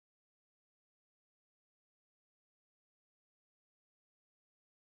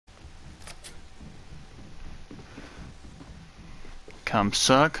come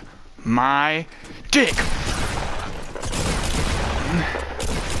suck my dick.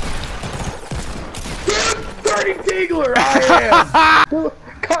 Dirty Tigler, I am.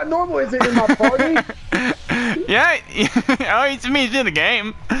 Caught normal isn't in my party. Yeah, oh, it's me in the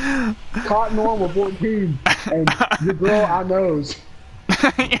game. Caught normal 14, and your girl I knows.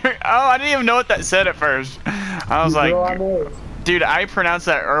 Oh, I didn't even know what that said at first. I was like, dude, I pronounced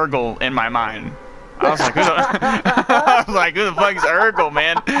that Urgle in my mind. I was like, who the fuck is Urgle,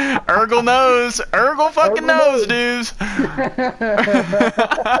 man? Urgle knows. Urgle fucking knows, dudes.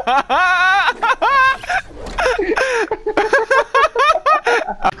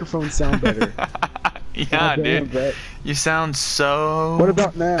 Microphones sound better. Yeah, dude. Brett. You sound so What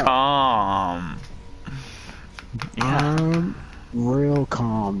about now? calm. Yeah. Real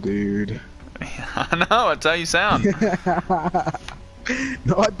calm, dude. I know, that's how you sound.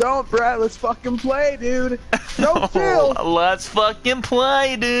 No, I don't, Brett. Let's fucking play, dude. No chill. Let's fucking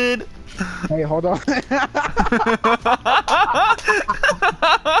play, dude. Hey, hold on.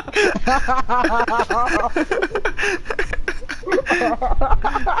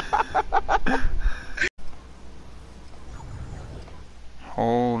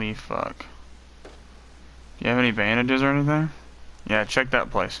 Holy fuck. Do you have any bandages or anything? Yeah, check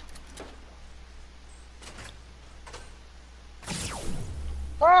that place.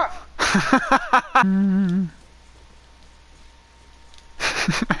 Ah!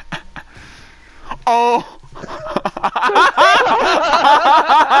 Oh!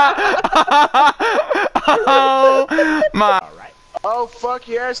 Oh my! Oh fuck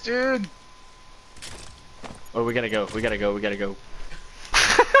yes, dude! Oh, we gotta go. We gotta go. We gotta go.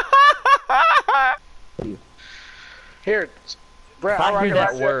 Here, Brett. If I hear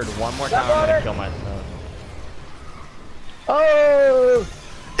that right word one more time, I'm gonna kill myself. Oh!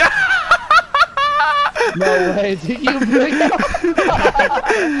 No way, did you bring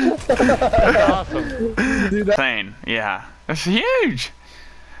That's awesome. Dude, that Insane. Yeah, that's huge.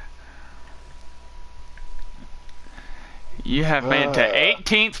 You have made it to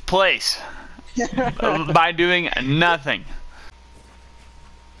 18th place by doing nothing.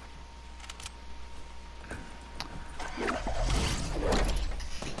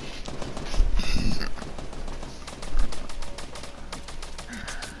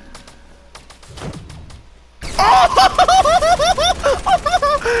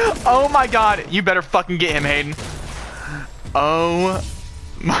 Oh my god, you better fucking get him, Hayden. Oh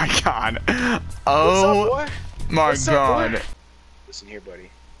my god. Oh What's up, boy? my What's up, god. boy? Listen here,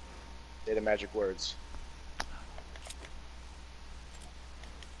 buddy. Say the magic words.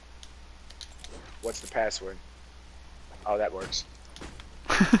 What's the password? Oh, that works.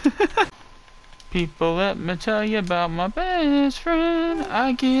 People, let me tell you about my best friend.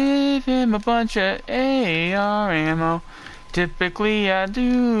 I give him a bunch of AR ammo. Typically I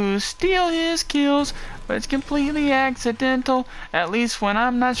do steal his kills, but it's completely accidental. At least when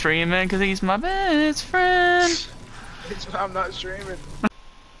I'm not streaming, cause he's my best friend. It's when I'm not streaming.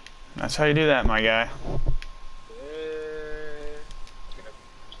 That's how you do that, my guy. Gonna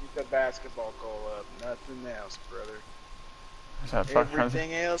keep the basketball goal up. Nothing else, brother. Is that fucking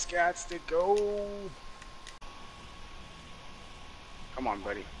Everything else got to go. Come on,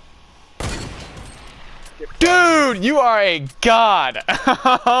 buddy. dude, you are a god.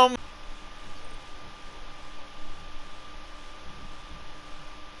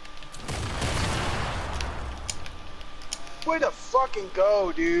 Way to fucking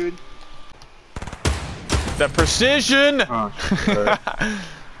go, dude. The precision.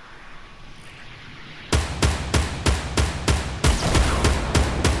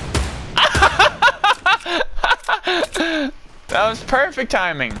 That was perfect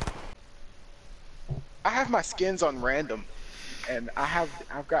timing. I have my skins on random, and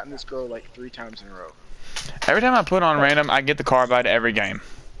I've gotten this girl like 3 times in a row. Every time I put on random, I get the carbide every game.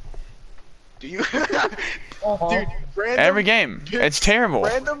 Do you? Dude, random. Every game. It's terrible.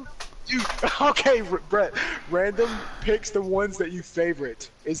 Random. Dude, okay, Brett. Random picks the ones that you favorite.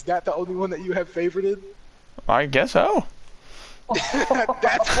 Is that the only one that you have favorited? I guess so.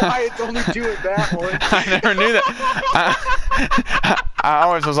 That's why it's only doing that one. I never knew that. I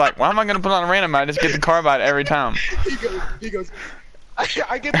always was like, why am I gonna put on random? I just get the carbide every time. He goes.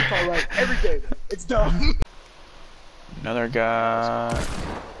 I get the carbide every game. It's dumb. Another guy.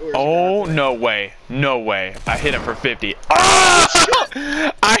 Oh, no way. No way. I hit him for 50. Oh!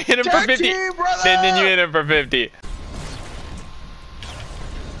 I hit him for 50. Then you hit him for 50.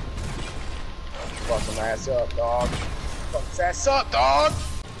 Fuck his ass up, dog. Fuck his ass up, dog.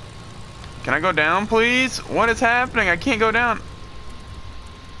 Can I go down, please? What is happening? I can't go down.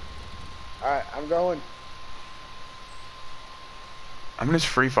 Alright, I'm going. I'm just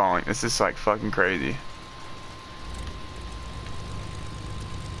free falling. This is like fucking crazy.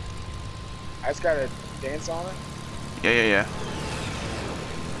 I just gotta dance on it. Yeah.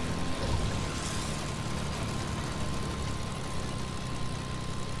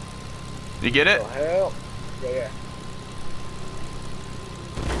 You get it? Oh hell. Yeah.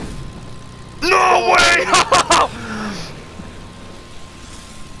 No way!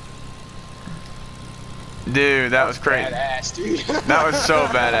 Dude, that was crazy. Badass, dude. That was so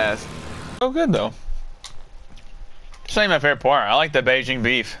badass. So good though. It's not even my favorite part. I like the Beijing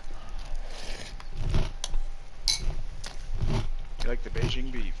beef. You like the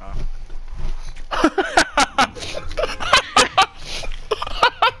Beijing beef, huh?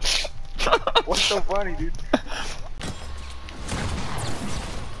 What's so funny, dude?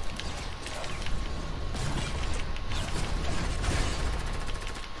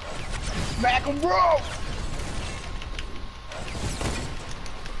 Smack him, bro!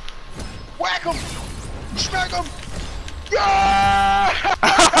 Whack him! Smack him! Yeah!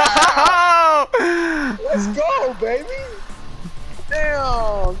 Let's go, baby!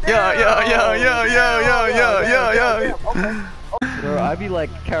 Damn! Yo. Okay. Bro, I'd be like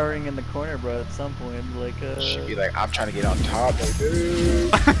cowering in the corner, bro, at some point. I'd be like, Should be like, I'm trying to get on top, baby.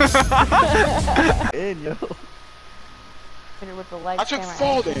 in, yo. With the leg I took camera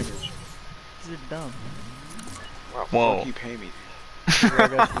fall action. damage. You're dumb. Wow, Whoa. fuck you pay me.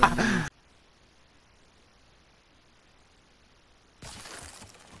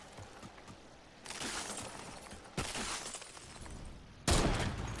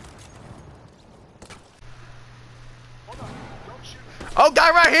 Oh,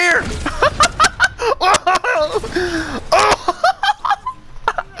 guy right here!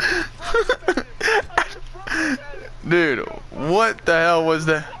 Dude, what the hell was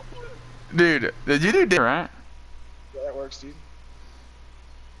that? Dude, did you do that right? Yeah, that works, dude.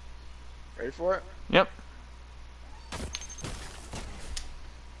 Ready for it? Yep.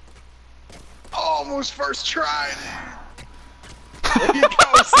 Almost first try, dude. There you go.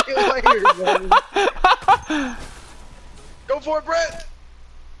 See you later, man. Go for it, Brett.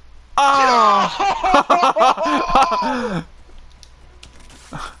 Oh!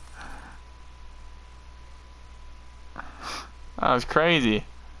 That was crazy.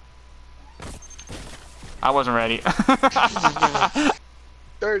 I wasn't ready.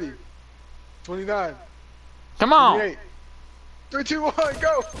 30, 29, Come on! 28, 3, 2, 1,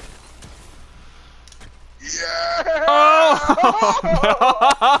 go! Yeah! Oh!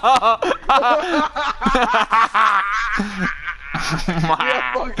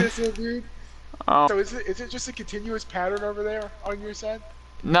 Yeah, fuck this one, dude. Oh. So is it just a continuous pattern over there on your side?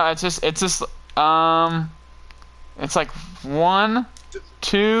 No, it's just it's like 1,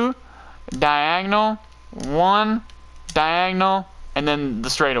 2, diagonal, 1, diagonal, and then the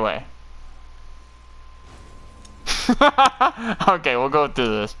straightaway. Okay, we'll go through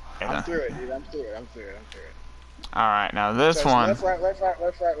this. I'm through it, dude. I'm through it. Alright, now this So it's one. left, right, left, right,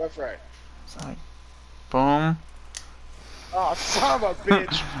 left, right, left, right. It's like, boom. Oh, son of a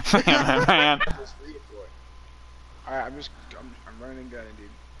bitch. Damn it, man. Just read it for it. Alright, I'm running and gunning, dude.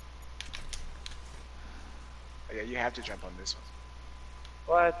 Oh, yeah, you have to jump on this one.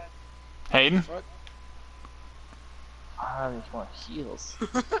 What? Hayden? Fuck. I just want heals.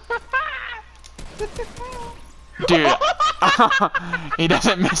 Dude. He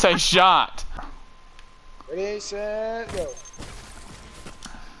doesn't miss a shot. Ready, set, go.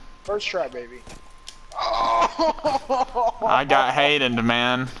 First try, baby. Oh! I got Hayden,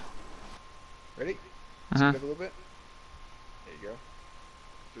 man. Ready? Mhm. Speed up a little bit. There you go.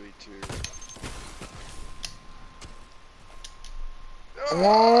 3, 2.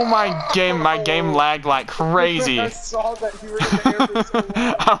 Oh, my game lagged like crazy. I saw that you were in the air for so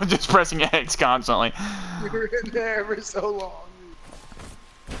long. I was just pressing X constantly. You were in the air for so long.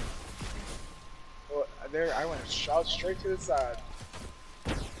 Well, there, I went shot straight to the side.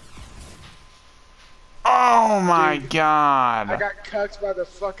 Oh my Dude, god. I got cucked by the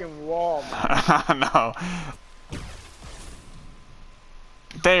fucking wall, man. I know.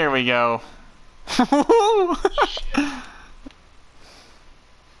 There we go.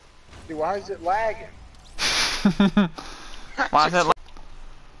 Dude, why is it lagging? Why is it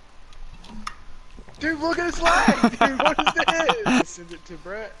Dude, look at this lag! Dude, what is this? Send it to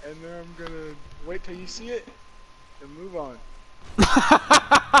Brett, and then I'm gonna wait till you see it, and move on.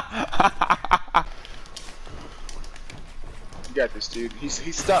 You got this, dude. He's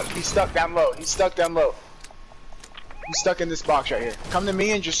stuck. He's stuck down low. He's stuck down low. He's stuck in this box right here. Come to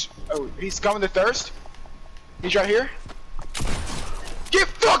me and just... Oh, he's coming to thirst. He's right here. Get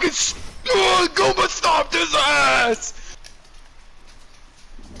fucking... Go but stop this ass!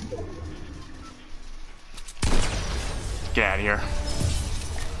 Get out of here.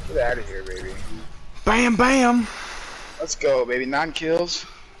 Get out of here, baby. Bam, bam. Let's go, baby. 9 kills.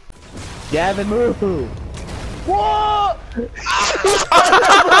 Gavin, move! Whoa!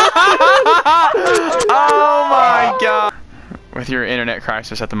 Oh my god. With your internet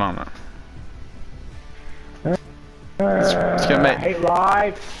crisis at the moment. It's gonna make. Hate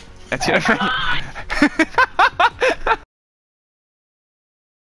life. It's gonna make.